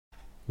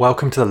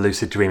Welcome to the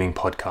Lucid Dreaming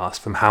podcast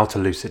from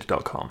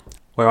howtolucid.com,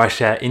 where I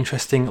share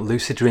interesting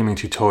lucid dreaming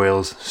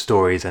tutorials,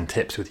 stories, and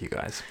tips with you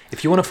guys.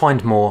 If you want to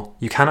find more,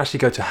 you can actually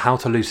go to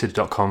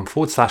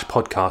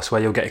howtolucid.com/podcast, where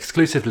you'll get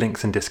exclusive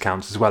links and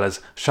discounts, as well as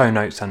show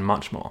notes and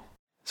much more.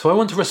 So I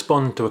want to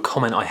respond to a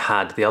comment I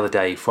had the other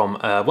day from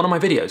one of my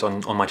videos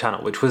on my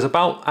channel, which was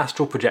about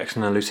astral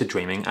projection and lucid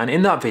dreaming. And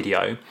in that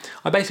video,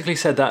 I basically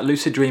said that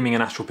lucid dreaming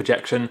and astral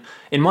projection,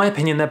 in my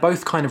opinion, they're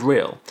both kind of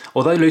real.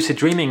 Although lucid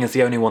dreaming is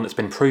the only one that's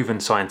been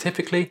proven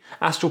scientifically,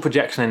 astral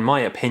projection, in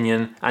my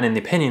opinion, and in the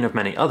opinion of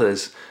many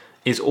others,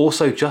 is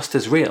also just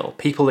as real.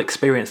 People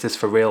experience this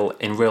for real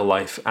in real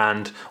life,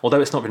 and although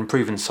it's not been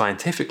proven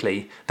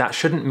scientifically, that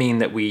shouldn't mean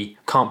that we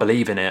can't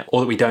believe in it or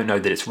that we don't know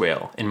that it's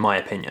real, in my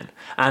opinion.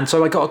 And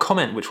so I got a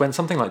comment which went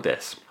something like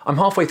this. I'm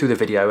halfway through the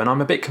video and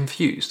I'm a bit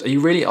confused. Are you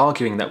really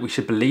arguing that we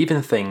should believe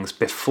in things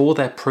before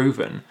they're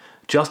proven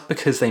just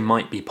because they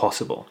might be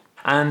possible?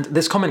 And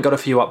this comment got a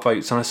few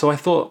upvotes, and so I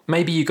thought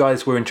maybe you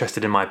guys were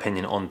interested in my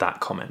opinion on that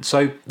comment.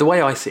 So the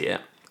way I see it,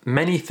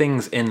 many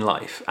things in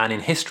life and in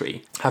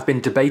history have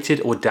been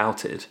debated or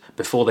doubted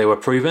before they were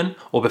proven,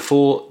 or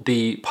before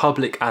the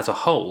public as a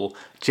whole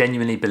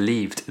genuinely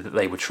believed that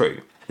they were true.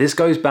 This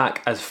goes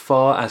back as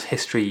far as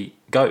history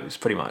goes,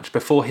 pretty much.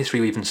 Before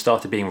history even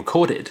started being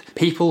recorded,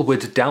 people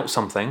would doubt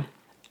something,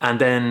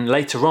 and then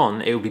later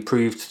on it would be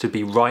proved to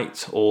be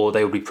right, or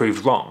they would be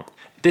proved wrong.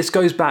 This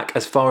goes back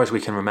as far as we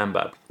can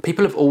remember.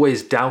 People have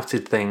always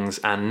doubted things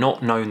and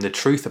not known the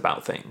truth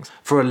about things.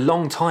 For a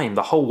long time,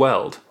 the whole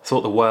world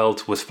thought the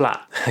world was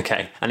flat,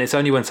 okay? And it's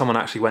only when someone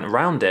actually went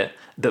around it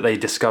that they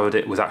discovered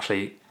it was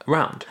actually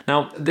round.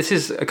 Now, this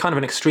is a kind of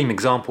an extreme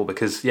example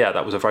because, yeah,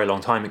 that was a very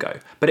long time ago.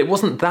 But it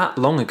wasn't that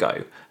long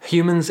ago.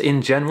 Humans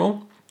in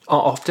general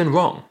are often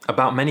wrong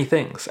about many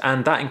things,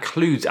 and that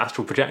includes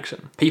astral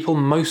projection. People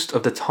most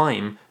of the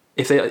time,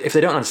 if they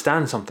don't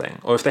understand something,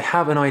 or if they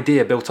have an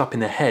idea built up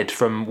in their head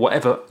from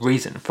whatever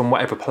reason, from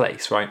whatever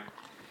place, right?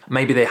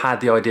 Maybe they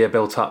had the idea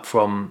built up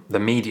from the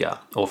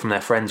media, or from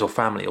their friends or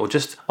family, or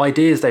just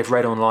ideas they've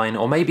read online,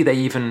 or maybe they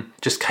even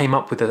just came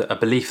up with a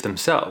belief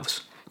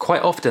themselves.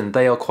 Quite often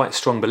they are quite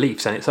strong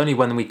beliefs, and it's only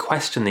when we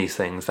question these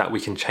things that we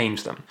can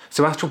change them.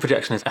 So astral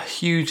projection is a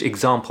huge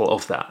example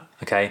of that,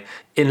 okay?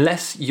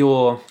 Unless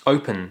you're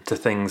open to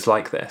things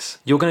like this,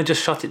 you're going to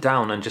just shut it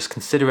down and just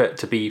consider it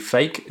to be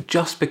fake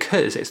just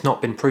because it's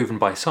not been proven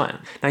by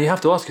science. Now you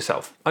have to ask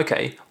yourself,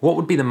 okay, what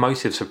would be the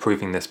motives for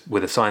proving this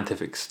with a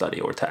scientific study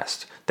or a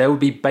test? There would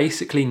be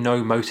basically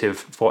no motive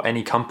for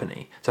any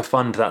company to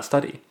fund that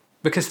study.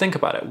 Because think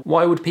about it,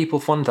 why would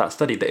people fund that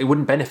study? That it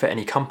wouldn't benefit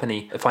any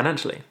company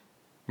financially.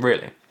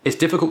 Really. It's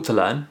difficult to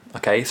learn,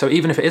 okay? So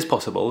even if it is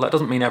possible, that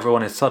doesn't mean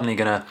everyone is suddenly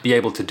going to be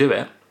able to do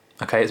it,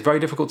 okay? It's very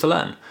difficult to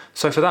learn.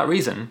 So for that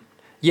reason,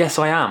 yes,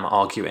 I am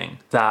arguing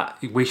that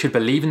we should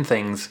believe in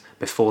things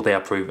before they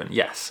are proven.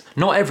 Yes.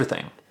 Not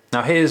everything.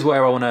 Now here's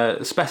where I want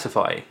to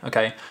specify,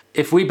 okay?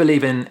 If we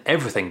believe in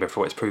everything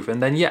before it's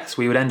proven, then yes,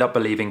 we would end up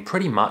believing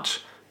pretty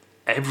much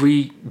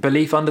every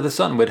belief under the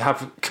sun. Would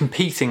have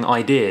competing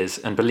ideas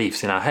and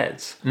beliefs in our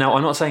heads. Now,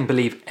 I'm not saying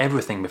believe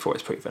everything before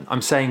it's proven.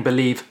 I'm saying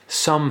believe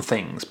some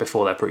things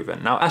before they're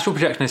proven. Now, astral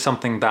projection is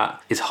something that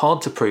is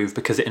hard to prove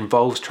because it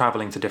involves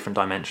traveling to different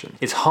dimensions.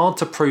 It's hard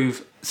to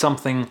prove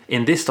something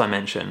in this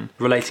dimension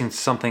relating to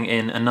something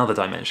in another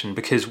dimension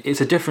because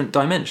it's a different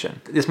dimension.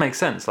 This makes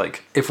sense.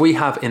 Like, if we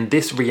have in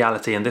this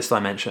reality, in this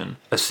dimension,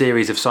 a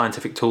series of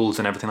scientific tools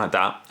and everything like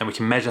that, and we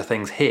can measure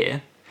things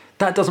here,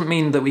 that doesn't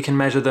mean that we can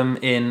measure them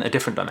in a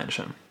different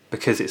dimension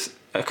because it's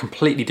a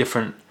completely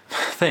different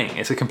thing.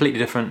 It's a completely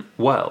different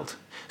world.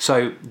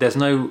 So there's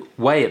no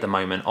way at the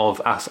moment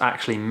of us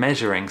actually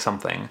measuring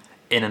something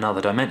in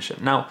another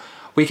dimension. Now,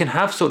 we can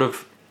have sort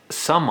of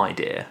some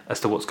idea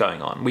as to what's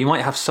going on. We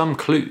might have some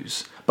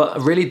clues,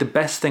 but really the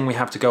best thing we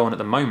have to go on at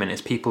the moment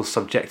is people's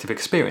subjective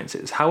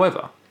experiences.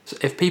 However,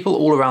 if people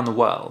all around the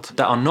world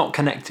that are not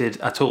connected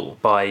at all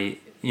by,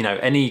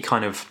 any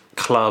kind of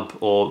club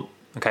or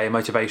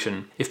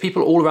motivation. If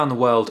people all around the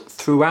world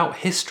throughout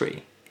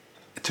history,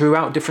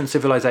 throughout different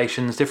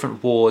civilizations,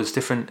 different wars,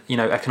 different,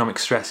 economic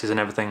stresses and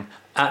everything,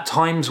 at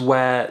times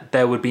where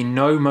there would be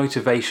no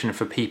motivation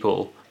for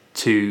people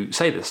to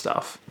say this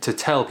stuff, to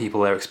tell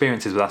people their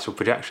experiences with astral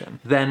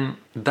projection, then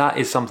that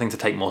is something to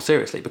take more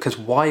seriously, because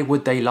why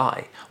would they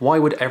lie? Why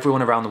would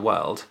everyone around the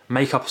world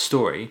make up a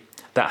story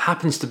that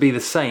happens to be the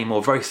same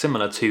or very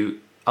similar to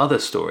other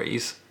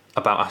stories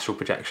about astral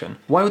projection?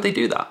 Why would they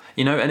do that?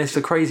 And it's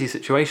a crazy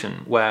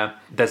situation where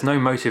there's no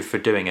motive for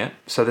doing it.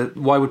 So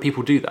why would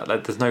people do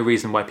that? There's no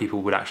reason why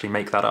people would actually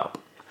make that up.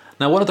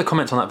 Now, one of the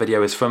comments on that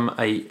video is from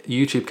a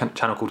YouTube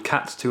channel called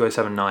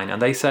Cats2079,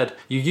 and they said,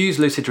 you use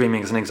lucid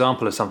dreaming as an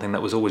example of something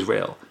that was always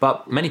real,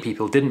 but many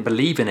people didn't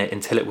believe in it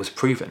until it was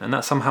proven, and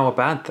that's somehow a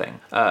bad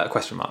thing, ?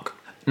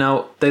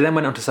 Now, they then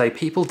went on to say,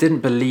 people didn't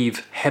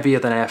believe heavier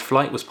than air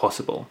flight was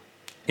possible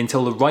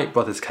until the Wright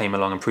brothers came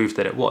along and proved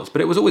that it was,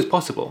 but it was always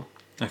possible.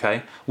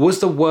 Okay, was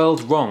the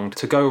world wrong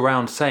to go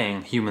around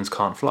saying humans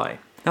can't fly?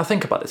 Now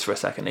think about this for a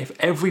second. If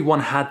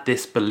everyone had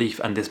this belief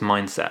and this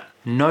mindset,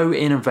 no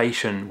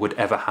innovation would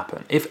ever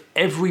happen. If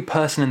every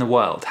person in the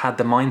world had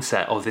the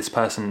mindset of this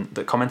person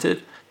that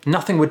commented,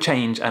 nothing would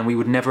change and we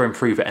would never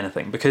improve at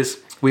anything because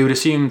we would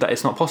assume that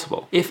it's not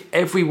possible. If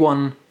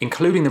everyone,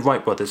 including the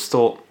Wright brothers,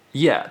 thought,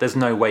 yeah, there's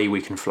no way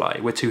we can fly,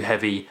 we're too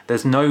heavy,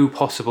 there's no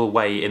possible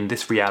way in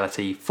this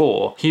reality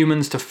for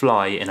humans to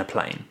fly in a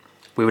plane,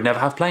 we would never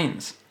have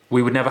planes.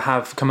 We would never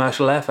have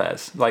commercial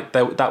airfares. Like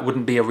that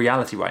wouldn't be a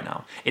reality right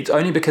now. It's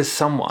only because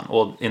someone,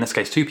 or in this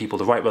case 2 people,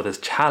 the Wright brothers,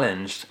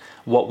 challenged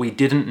what we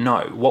didn't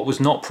know, what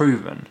was not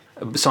proven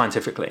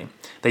scientifically.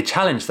 They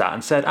challenged that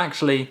and said,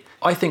 actually,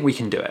 I think we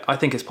can do it. I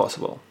think it's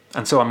possible.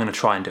 And so I'm going to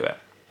try and do it.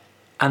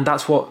 And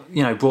that's what,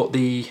 brought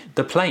the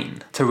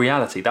plane to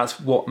reality. That's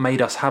what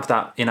made us have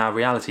that in our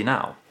reality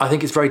now. I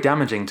think it's very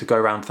damaging to go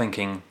around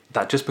thinking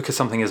that just because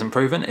something isn't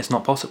proven, it's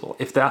not possible.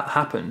 If that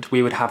happened,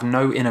 we would have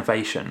no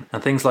innovation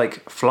and things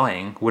like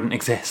flying wouldn't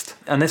exist.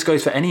 And this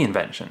goes for any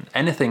invention.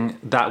 Anything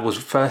that was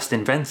first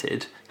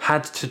invented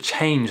had to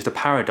change the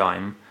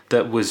paradigm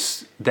that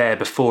was there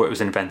before it was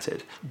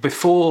invented.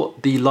 Before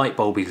the light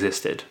bulb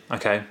existed,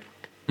 okay,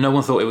 no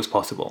one thought it was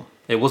possible.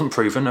 It wasn't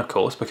proven, of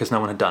course, because no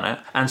one had done it.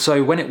 And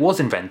so when it was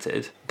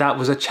invented, that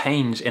was a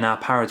change in our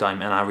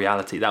paradigm and our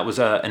reality. That was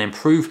an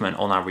improvement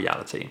on our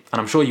reality.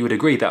 And I'm sure you would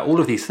agree that all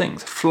of these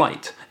things,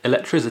 flight,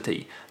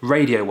 electricity,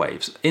 radio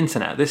waves,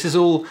 internet, these are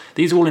all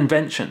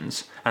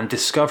inventions and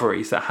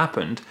discoveries that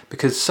happened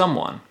because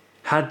someone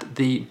had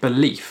the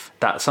belief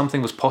that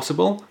something was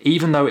possible,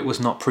 even though it was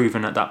not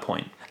proven at that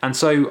point. And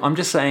so I'm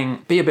just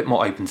saying, be a bit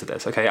more open to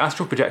this, okay?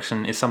 Astral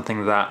projection is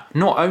something that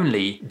not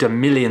only do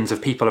millions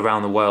of people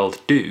around the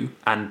world do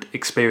and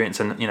experience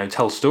and,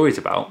 tell stories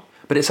about,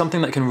 but it's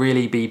something that can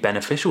really be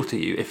beneficial to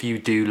you if you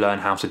do learn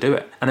how to do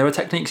it. And there are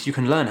techniques you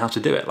can learn how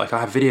to do it. Like I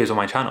have videos on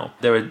my channel.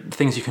 There are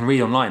things you can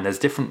read online. There's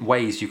different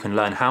ways you can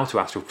learn how to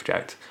astral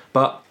project.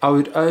 But I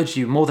would urge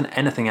you more than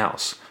anything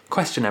else,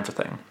 question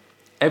everything.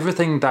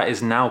 Everything that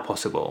is now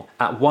possible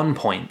at one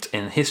point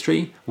in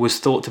history was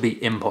thought to be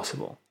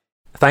impossible.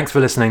 Thanks for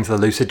listening to the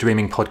Lucid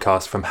Dreaming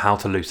podcast from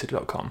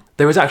howtolucid.com.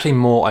 There is actually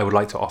more I would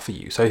like to offer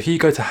you. So if you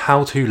go to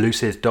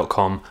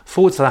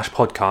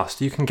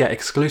howtolucid.com/podcast, you can get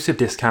exclusive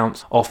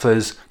discounts,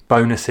 offers,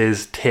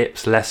 bonuses,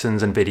 tips,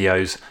 lessons, and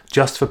videos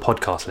just for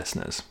podcast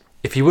listeners.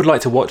 If you would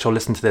like to watch or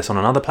listen to this on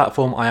another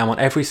platform, I am on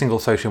every single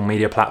social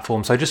media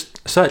platform. So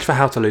just search for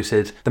How to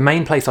Lucid. The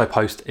main place I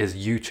post is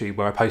YouTube,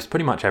 where I post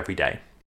pretty much every day.